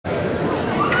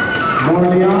You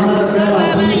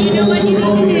know what you need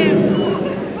to do.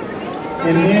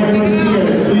 And Anthony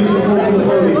Cias, please report to the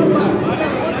podium.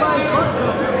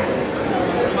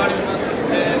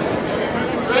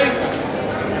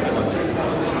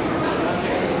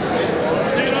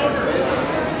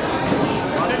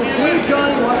 Sweep,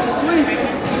 Johnny, watch the sweep.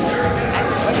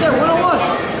 Right there, 1-on-1.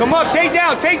 Come up, take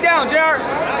down, JR.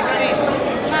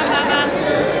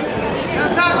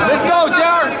 Let's go,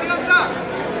 JR.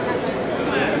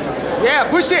 Yeah,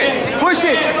 push it.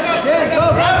 Yeah, go.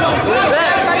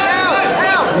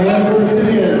 Anthony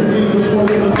Cias, please report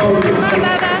to the podium. Come on,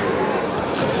 Bubba.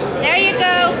 There you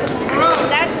go.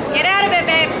 Get out of it,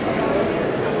 babe.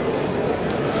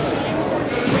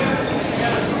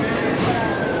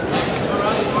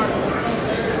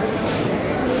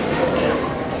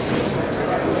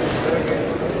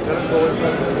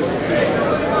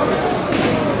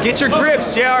 Get your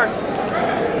grips, JR.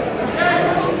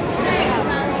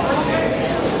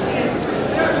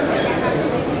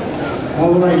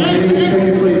 All right, getting the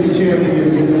second place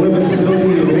champion in the women's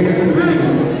ability advanced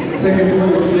division. Second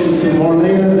place goes to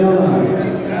Marlena Della.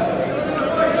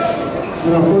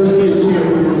 And our first place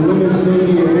champion in the women's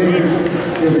ability advanced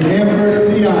is Amber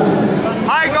Cias.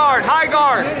 High guard. Come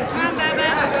on, Bubba.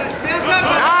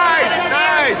 Nice. Come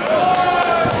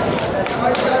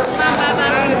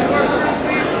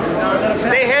on, Bubba.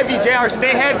 Stay heavy, JR,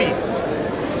 stay heavy.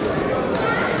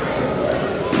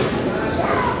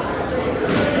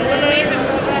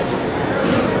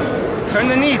 Turn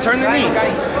the knee. Pass.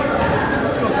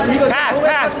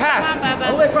 Come on, Bubba.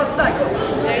 All the way across the back.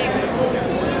 There you go.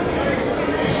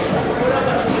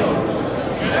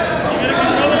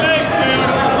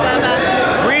 Bubba.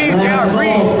 Breathe, JR,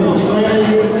 breathe.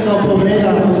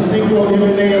 From the single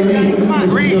MMA elite.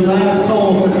 This is your last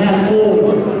call to pass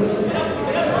forward.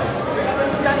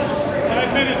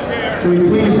 Can we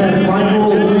please have Michael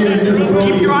Williams to the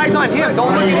podium? Keep your eyes on him.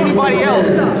 Don't look at anybody else.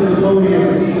 To the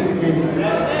podium.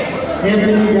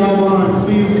 Anthony Galvan,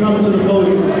 please come to the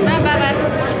podium. Come on, Bubba.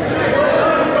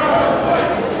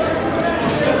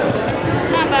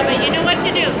 Come on, Bubba. You know what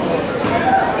to do.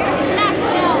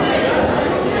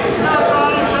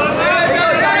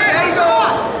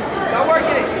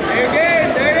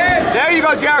 There you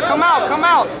go, JR. Come out.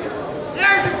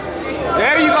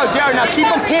 There you go, JR. Now keep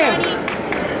him pinned.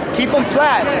 Keep him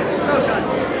flat.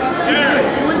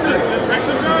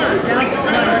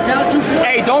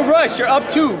 Hey, don't rush. You're up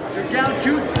 2. You're down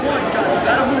 2 points, Johnny. You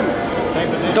gotta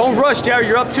move. Don't rush, JR.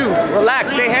 You're up 2.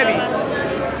 Relax. Stay heavy.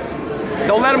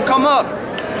 Don't let him come up.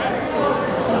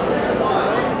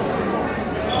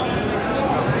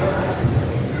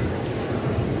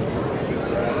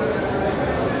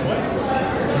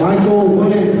 Michael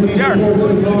Wynn, please Jared. report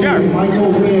to the podium. Jared.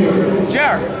 Michael Wynn.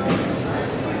 JR.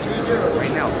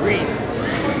 Right now, breathe.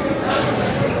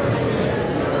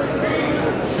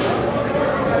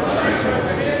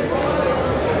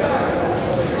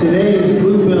 Today is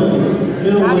blue belt,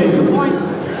 middleweight. 2 points.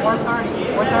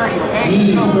 430,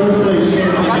 okay? The third place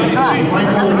champion is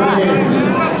Michael Wynn.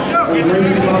 The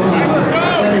race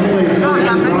behind. Second place goes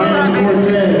to Ryan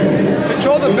Cortez.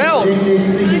 Control the belt.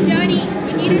 JJC. Johnny,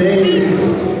 you need to Today's sweep.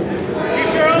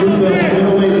 blue belt,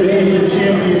 middleweight division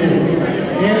champion is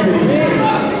Anthony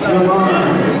Galvan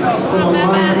from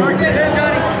Alliance.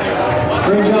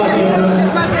 Great job, gentlemen.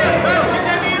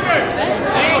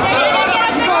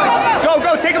 Go.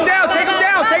 Take him down,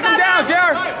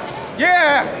 JR.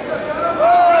 Yeah.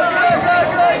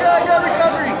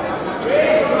 Good.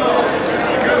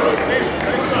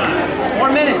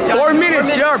 4 minutes, Johnny. 4 minutes,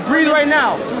 JR. Breathe right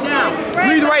now.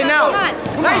 Breathe right now.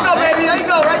 Come on. There you go, baby. There you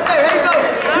go. Right there. There you go.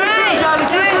 All right. Johnny.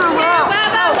 Nice.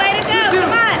 Bubba, way to go.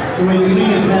 Come on. Can we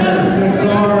please have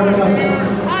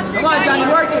Cesar Come on, Johnny.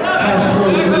 Work it.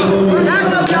 Castro to the podium?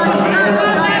 Back up, Johnny. Back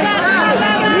up, Johnny.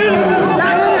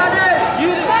 Back up,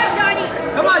 Johnny.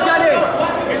 Come on, Johnny.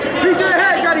 Feet to the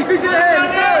head, Johnny. Feet to the head.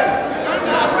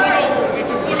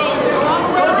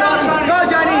 Go, Johnny. Go,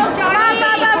 Johnny. Come on,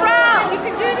 Bubba, roll. You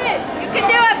can do this. You can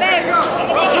do it, babe.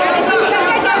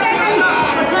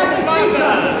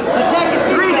 Attack his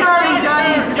feet. 330,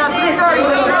 Johnny. You got 330.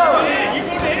 Let's go.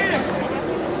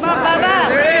 Come on, Bubba.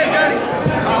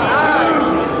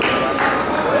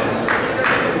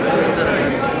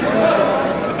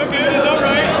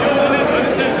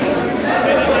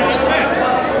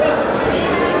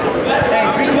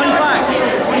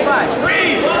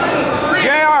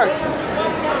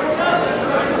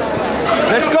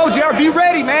 Let's go, JR. Be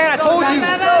ready, man. I told you.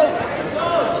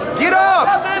 Get up.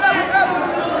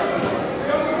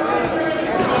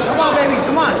 Come on, baby.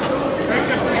 Come on.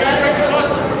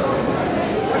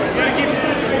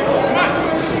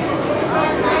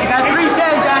 You got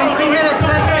 3:10, Johnny. 3 minutes,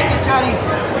 10 seconds, Johnny.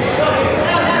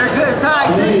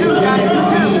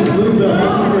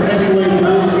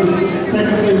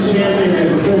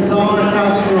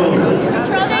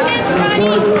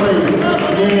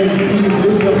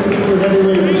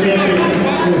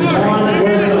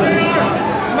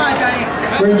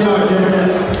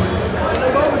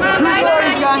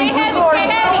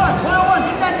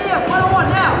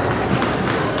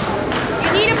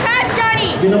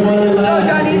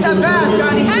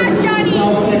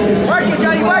 South Texas. Work it,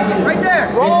 Johnny, work it. Right there.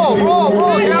 Roll,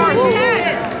 John.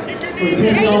 For $10.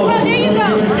 There you go.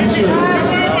 T-shirt.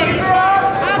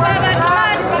 Come on, Bubba, come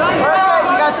on.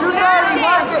 You got 2:30.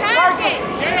 Work it, work it.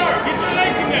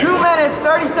 2 minutes,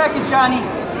 30 seconds, Johnny.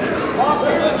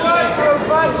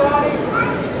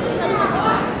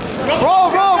 Roll.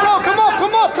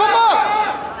 Come on.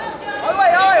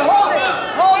 All right, hold it.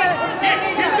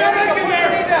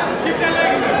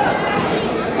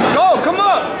 Go, come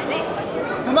on.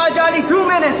 Come on, Johnny, 2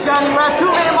 minutes, Johnny. We're at 2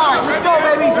 minute mark. Let's go,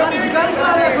 baby. Johnny, you gotta get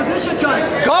out of that position, Johnny.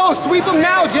 Go, sweep him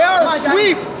now, JR.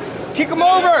 Sweep. Kick him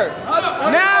over.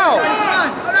 Now. Come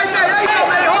on. Right there, baby.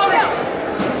 Hold it.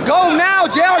 Go now,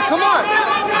 JR. Come on.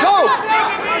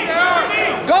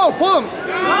 Go, pull him.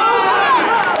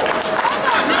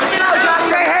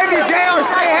 Stay heavy, JR.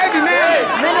 Stay heavy, man.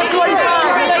 Minute 45.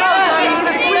 Let's go, Johnny. You need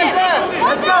to sweep.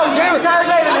 Let's go. You're retired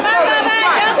later. Let's go.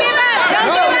 Don't give up.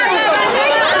 Don't give up, Bubba.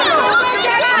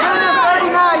 Turn up. Minute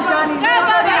 39, Johnny. Minute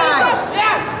 39.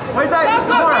 Yes. Where's that?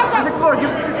 Come on. Let's go.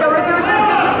 Let's go. Right there.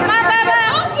 Come on, Bubba.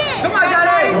 Come on,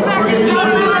 Johnny. A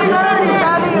minute 30,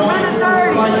 Johnny. A minute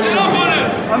 30.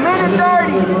 A minute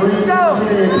 30. Let's go.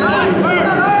 Work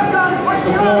the arm, Johnny.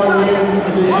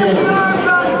 Work the arm,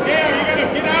 Johnny.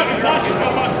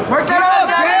 Work that up,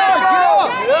 Johnny.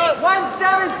 Get up.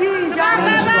 117, Johnny.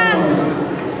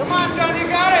 Come on, Johnny. You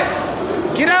got it.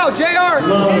 Get out, JR.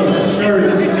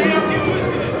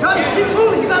 Johnny, keep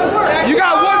moving. You got to work. You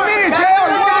got 1 minute, JR.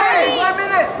 1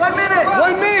 minute.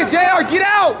 1 minute, JR. Get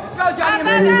out. Let's go, Johnny.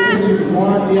 Teachers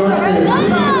want the offense.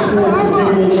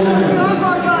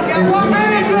 Get 1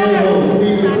 minute.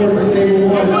 Please report to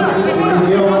table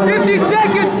 1. 50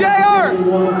 seconds, JR.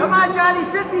 Come on, Johnny.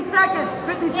 50 seconds.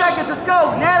 50 seconds. Let's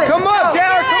go. Nail it. Come Let's on, go.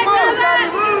 JR. Come on. Johnny,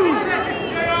 move.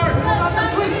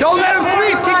 Don't let him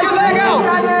sweep. Kick your leg out.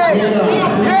 Johnny.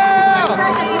 Yeah.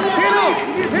 Hit him.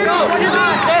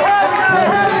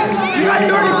 You got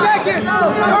 30 seconds.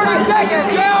 30 seconds,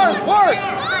 JR. Work.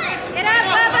 Get up,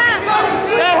 Bubba.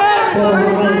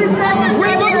 30 seconds.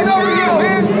 Quit looking over here,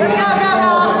 man.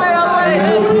 All the way.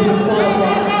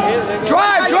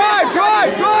 Drive. 25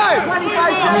 seconds.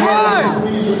 Drive.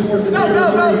 Go.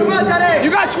 Come on, Johnny. You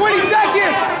got 20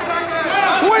 seconds.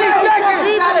 20 seconds.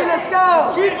 Johnny, let's go.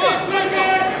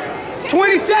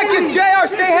 20 seconds, JR.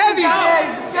 Stay heavy.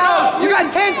 Let's go. You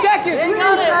got 10 seconds. Let's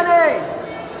go, Johnny.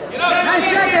 9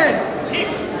 seconds.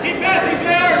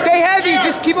 Stay heavy.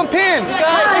 Just keep him pinned. 9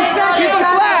 seconds. Keep him